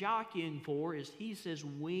was jockeying for is, he says,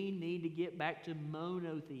 we need to get back to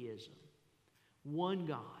monotheism. One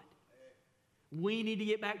God. We need to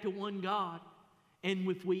get back to one God. And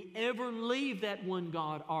if we ever leave that one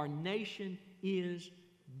God, our nation is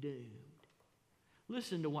doomed.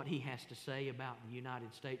 Listen to what he has to say about the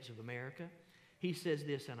United States of America. He says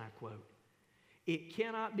this, and I quote, "It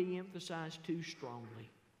cannot be emphasized too strongly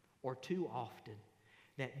or too often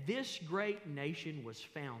that this great nation was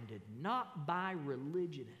founded not by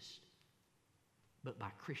religionists, but by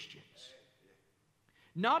Christians.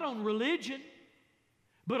 Not on religion,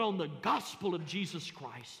 but on the gospel of Jesus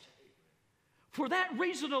Christ. For that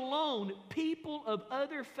reason alone, people of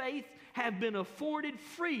other faith have been afforded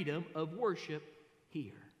freedom of worship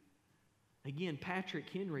here." Again, Patrick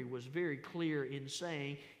Henry was very clear in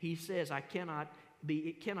saying, he says,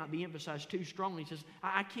 it cannot be emphasized too strongly. He says,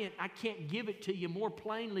 I can't give it to you more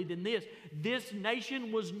plainly than this. This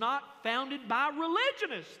nation was not founded by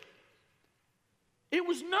religionists. It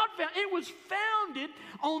was not founded. It was founded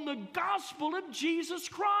on the gospel of Jesus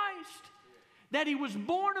Christ. That he was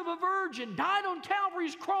born of a virgin, died on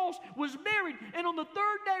Calvary's cross, was buried, and on the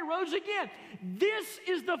third day rose again. This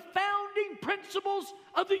is the founding principles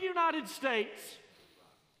of the United States.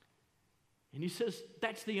 And he says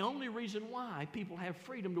that's the only reason why people have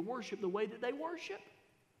freedom to worship the way that they worship.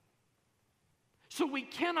 So we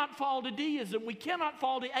cannot fall to deism. We cannot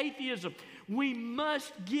fall to atheism. We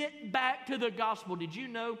must get back to the gospel. Did you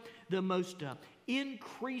know the most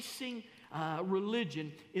increasing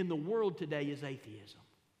religion in the world today is atheism?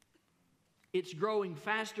 It's growing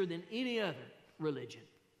faster than any other religion.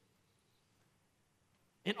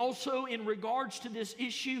 And also in regards to this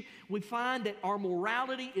issue, we find that our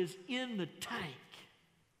morality is in the tank.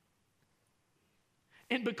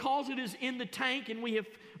 And because it is in the tank and we have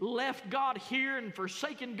left God here and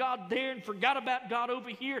forsaken God there and forgot about God over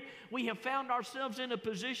here, we have found ourselves in a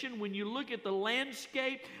position, when you look at the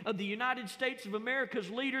landscape of the United States of America's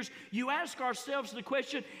leaders, you ask ourselves the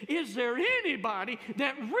question, is there anybody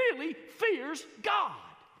that really fears God?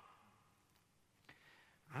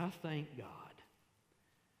 I thank God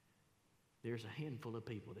there's a handful of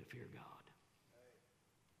people that fear God.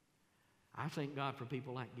 I thank God for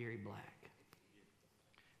people like Gary Black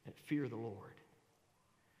that fear the Lord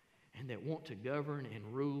and that want to govern and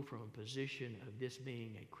rule from a position of this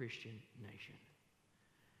being a Christian nation.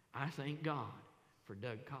 I thank God for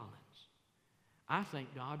Doug Collins. I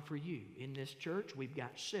thank God for you. In this church, we've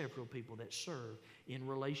got several people that serve in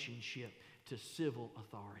relationship to civil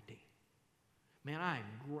authority. Man, I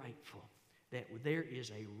am grateful that there is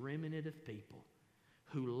a remnant of people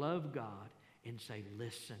who love God and say,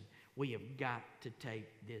 listen, we have got to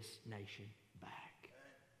take this nation back.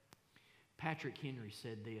 Patrick Henry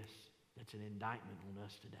said this, that's an indictment on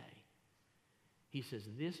us today. He says,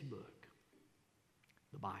 this book,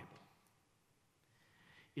 the Bible,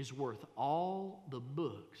 is worth all the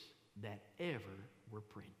books that ever were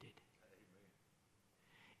printed.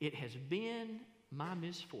 It has been my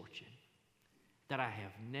misfortune that I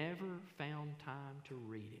have never found time to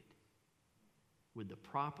read it with the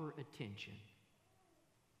proper attention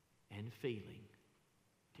and feeling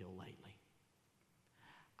till lately.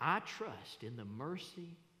 I trust in the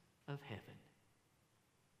mercy of heaven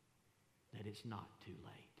that it's not too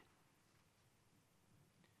late.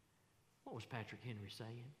 What was Patrick Henry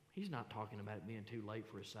saying? He's not talking about it being too late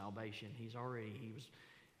for his salvation. He was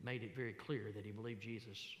made it very clear that he believed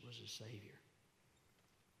Jesus was his Savior.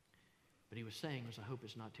 But he was saying I hope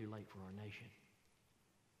it's not too late for our nation.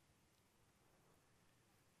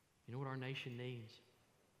 You know what our nation needs?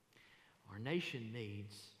 Our nation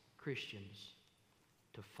needs Christians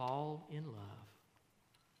to fall in love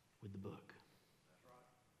with the book.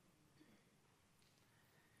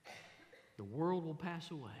 The world will pass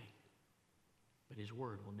away, but His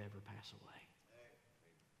Word will never pass away.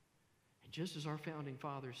 And just as our founding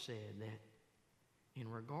fathers said that in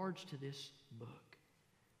regards to this book,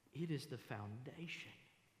 it is the foundation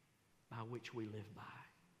by which we live by.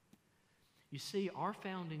 You see, our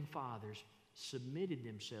founding fathers submitted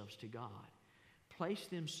themselves to God, placed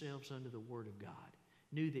themselves under the Word of God,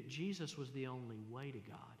 knew that Jesus was the only way to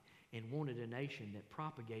God, and wanted a nation that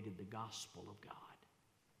propagated the gospel of God.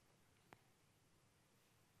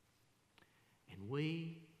 And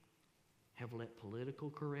we have let political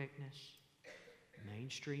correctness,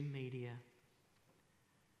 mainstream media,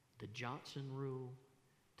 the Johnson rule,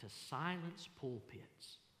 to silence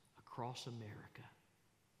pulpits across America.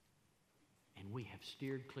 And we have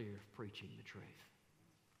steered clear of preaching the truth.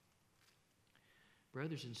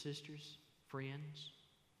 Brothers and sisters, friends,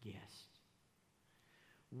 guests,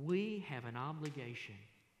 we have an obligation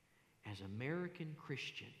as American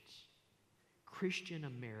Christians, Christian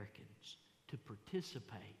Americans, to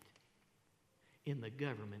participate in the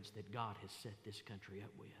governments that God has set this country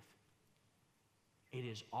up with. It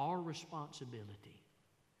is our responsibility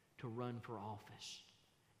to run for office.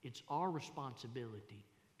 It's our responsibility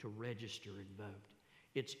to register and vote.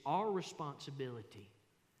 It's our responsibility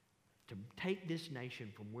to take this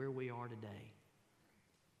nation from where we are today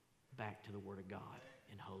back to the Word of God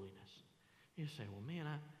in holiness. You say, well, man,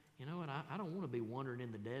 I don't want to be wandering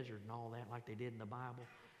in the desert and all that like they did in the Bible.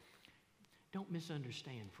 Don't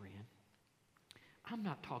misunderstand, friend. I'm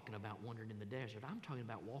not talking about wandering in the desert. I'm talking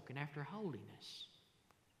about walking after holiness.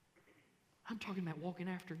 I'm talking about walking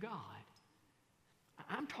after God.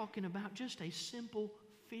 I'm talking about just a simple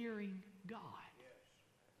fearing God.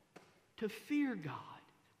 To fear God.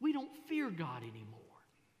 We don't fear God anymore.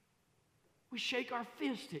 We shake our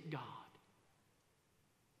fist at God.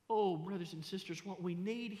 Oh, brothers and sisters, what we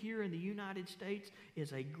need here in the United States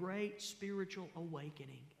is a great spiritual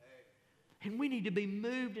awakening. And we need to be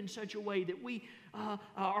moved in such a way that we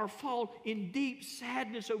are fall in deep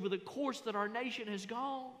sadness over the course that our nation has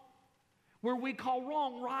gone, where we call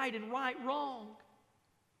wrong right and right wrong,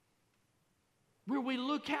 where we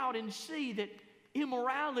look out and see that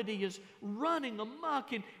immorality is running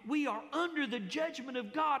amok and we are under the judgment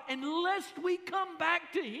of God. Unless we come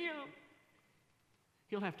back to Him,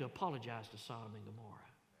 He'll have to apologize to Sodom and Gomorrah.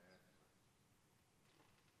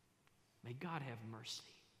 May God have mercy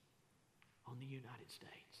on the United States.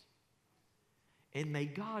 And may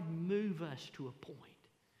God move us to a point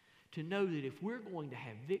to know that if we're going to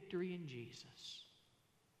have victory in Jesus,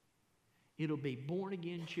 it'll be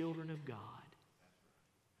born-again children of God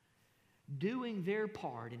doing their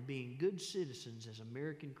part in being good citizens as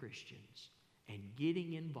American Christians and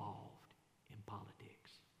getting involved in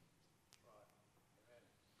politics.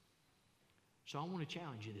 So I want to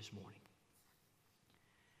challenge you this morning.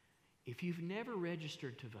 If you've never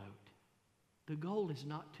registered to vote, the goal is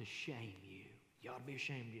not to shame you. You ought to be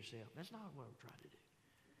ashamed of yourself. That's not what we're trying to do.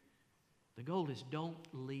 The goal is don't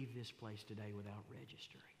leave this place today without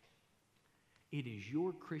registering. It is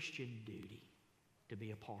your Christian duty to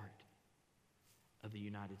be a part of the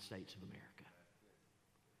United States of America.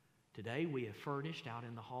 Today we have furnished out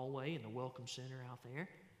in the hallway in the Welcome Center out there.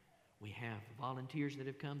 We have volunteers that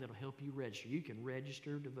have come that will help you register. You can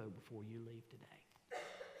register to vote before you leave today.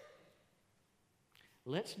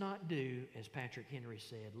 Let's not do, as Patrick Henry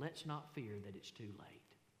said, let's not fear that it's too late.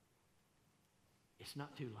 It's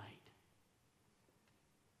not too late.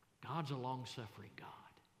 God's a long-suffering God.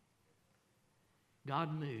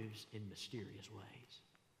 God moves in mysterious ways.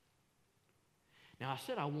 Now, I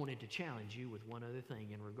said I wanted to challenge you with one other thing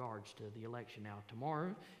in regards to the election. Now,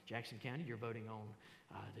 tomorrow, Jackson County, you're voting on,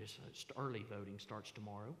 early voting starts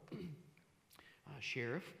tomorrow.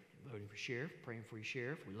 Sheriff, voting for sheriff, praying for your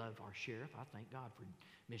sheriff. We love our sheriff. I thank God for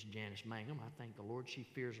Miss Janice Mangum. I thank the Lord. She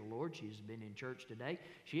fears the Lord. She's been in church today.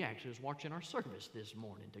 She actually was watching our service this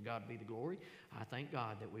morning. To God be the glory. I thank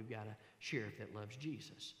God that we've got a sheriff that loves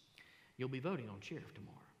Jesus. You'll be voting on sheriff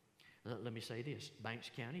tomorrow. Let me say this. Banks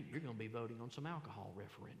County, you're going to be voting on some alcohol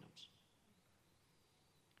referendums.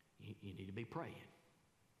 You need to be praying.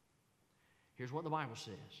 Here's what the Bible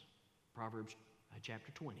says. Proverbs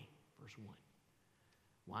chapter 20, verse 1.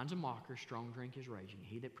 Wine's a mocker, strong drink is raging.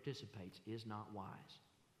 He that participates is not wise.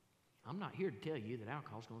 I'm not here to tell you that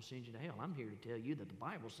alcohol's going to send you to hell. I'm here to tell you that the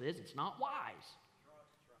Bible says it's not wise.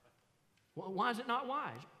 Well, why is it not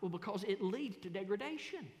wise? Well, because it leads to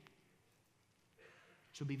degradation.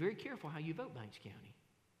 So be very careful how you vote, Banks County.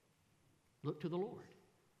 Look to the Lord.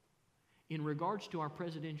 In regards to our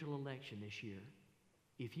presidential election this year,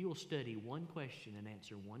 if you will study one question and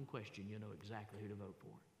answer one question, you'll know exactly who to vote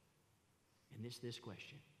for. And it's this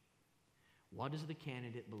question. What does the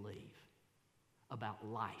candidate believe about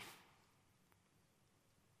life.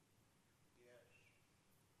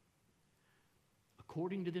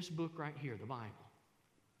 According to this book right here, the Bible,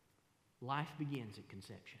 life begins at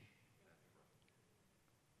conception.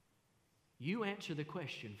 You answer the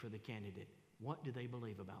question for the candidate, what do they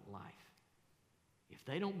believe about life? If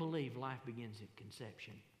they don't believe life begins at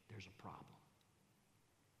conception, there's a problem.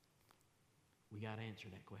 We got to answer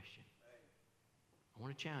that question. I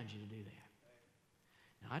want to challenge you to do that.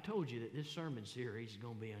 Now, I told you that this sermon series is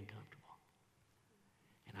going to be uncomfortable.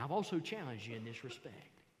 And I've also challenged you in this respect.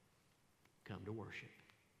 Come to worship.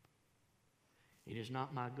 It is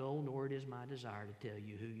not my goal, nor it is my desire to tell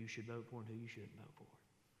you who you should vote for and who you shouldn't vote for.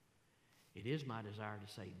 It is my desire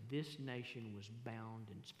to say this nation was bound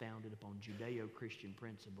and founded upon Judeo-Christian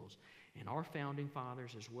principles. And our founding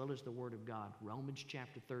fathers, as well as the Word of God, Romans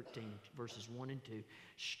chapter 13, verses 1 and 2,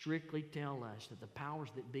 strictly tell us that the powers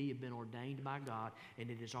that be have been ordained by God, and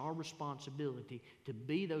it is our responsibility to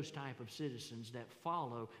be those type of citizens that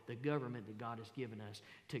follow the government that God has given us.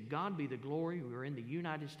 To God be the glory. We're in the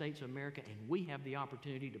United States of America, and we have the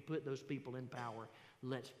opportunity to put those people in power.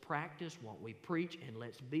 Let's practice what we preach, and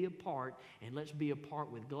let's be a part, and let's be a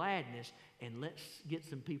part with gladness, and let's get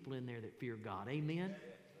some people in there that fear God. Amen?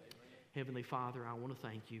 Heavenly Father, I want to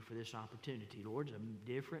thank you for this opportunity. Lord, it's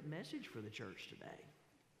a different message for the church today.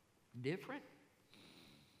 Different.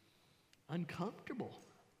 Uncomfortable.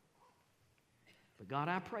 But God,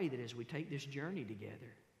 I pray that as we take this journey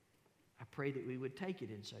together, I pray that we would take it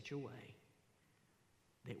in such a way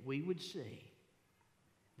that we would see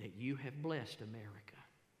that you have blessed America.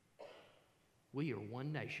 We are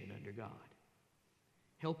one nation under God.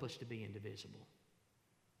 Help us to be indivisible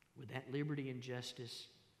with that liberty and justice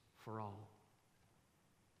for all.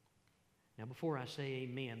 Now, before I say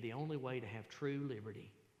amen, the only way to have true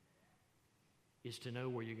liberty is to know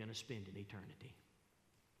where you're going to spend an eternity.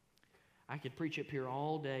 I could preach up here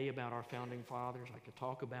all day about our founding fathers. I could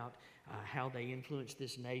talk about how they influenced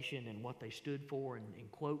this nation and what they stood for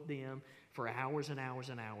and quote them for hours and hours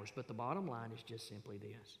and hours. But the bottom line is just simply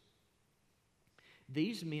this.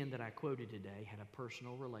 These men that I quoted today had a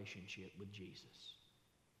personal relationship with Jesus.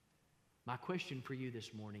 My question for you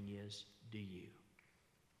this morning is, do you?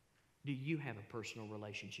 Do you have a personal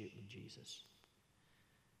relationship with Jesus?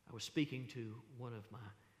 I was speaking to one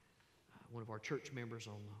of our church members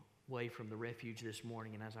on the way from the refuge this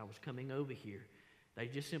morning, and as I was coming over here, they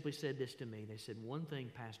just simply said this to me. They said, one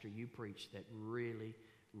thing, Pastor, you preached that really,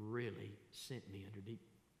 really sent me under deep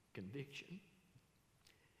conviction.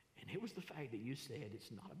 And it was the fact that you said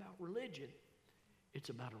it's not about religion, it's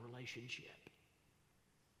about a relationship.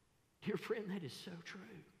 Dear friend, that is so true.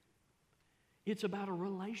 It's about a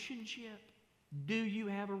relationship. Do you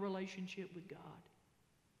have a relationship with God?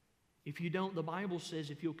 If you don't, the Bible says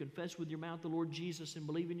if you'll confess with your mouth the Lord Jesus and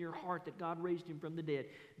believe in your heart that God raised him from the dead,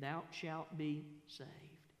 thou shalt be saved.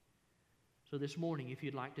 So this morning, if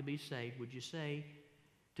you'd like to be saved, would you say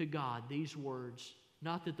to God these words?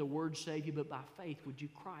 Not that the words save you, but by faith, would you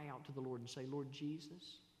cry out to the Lord and say, Lord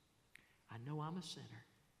Jesus, I know I'm a sinner.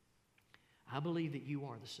 I believe that you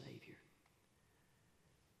are the Savior.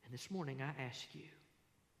 And this morning I ask you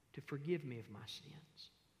to forgive me of my sins.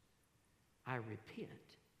 I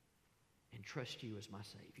repent and trust you as my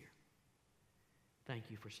Savior.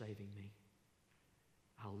 Thank you for saving me.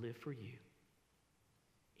 I'll live for you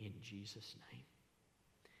in Jesus' name.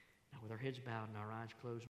 Now with our heads bowed and our eyes closed,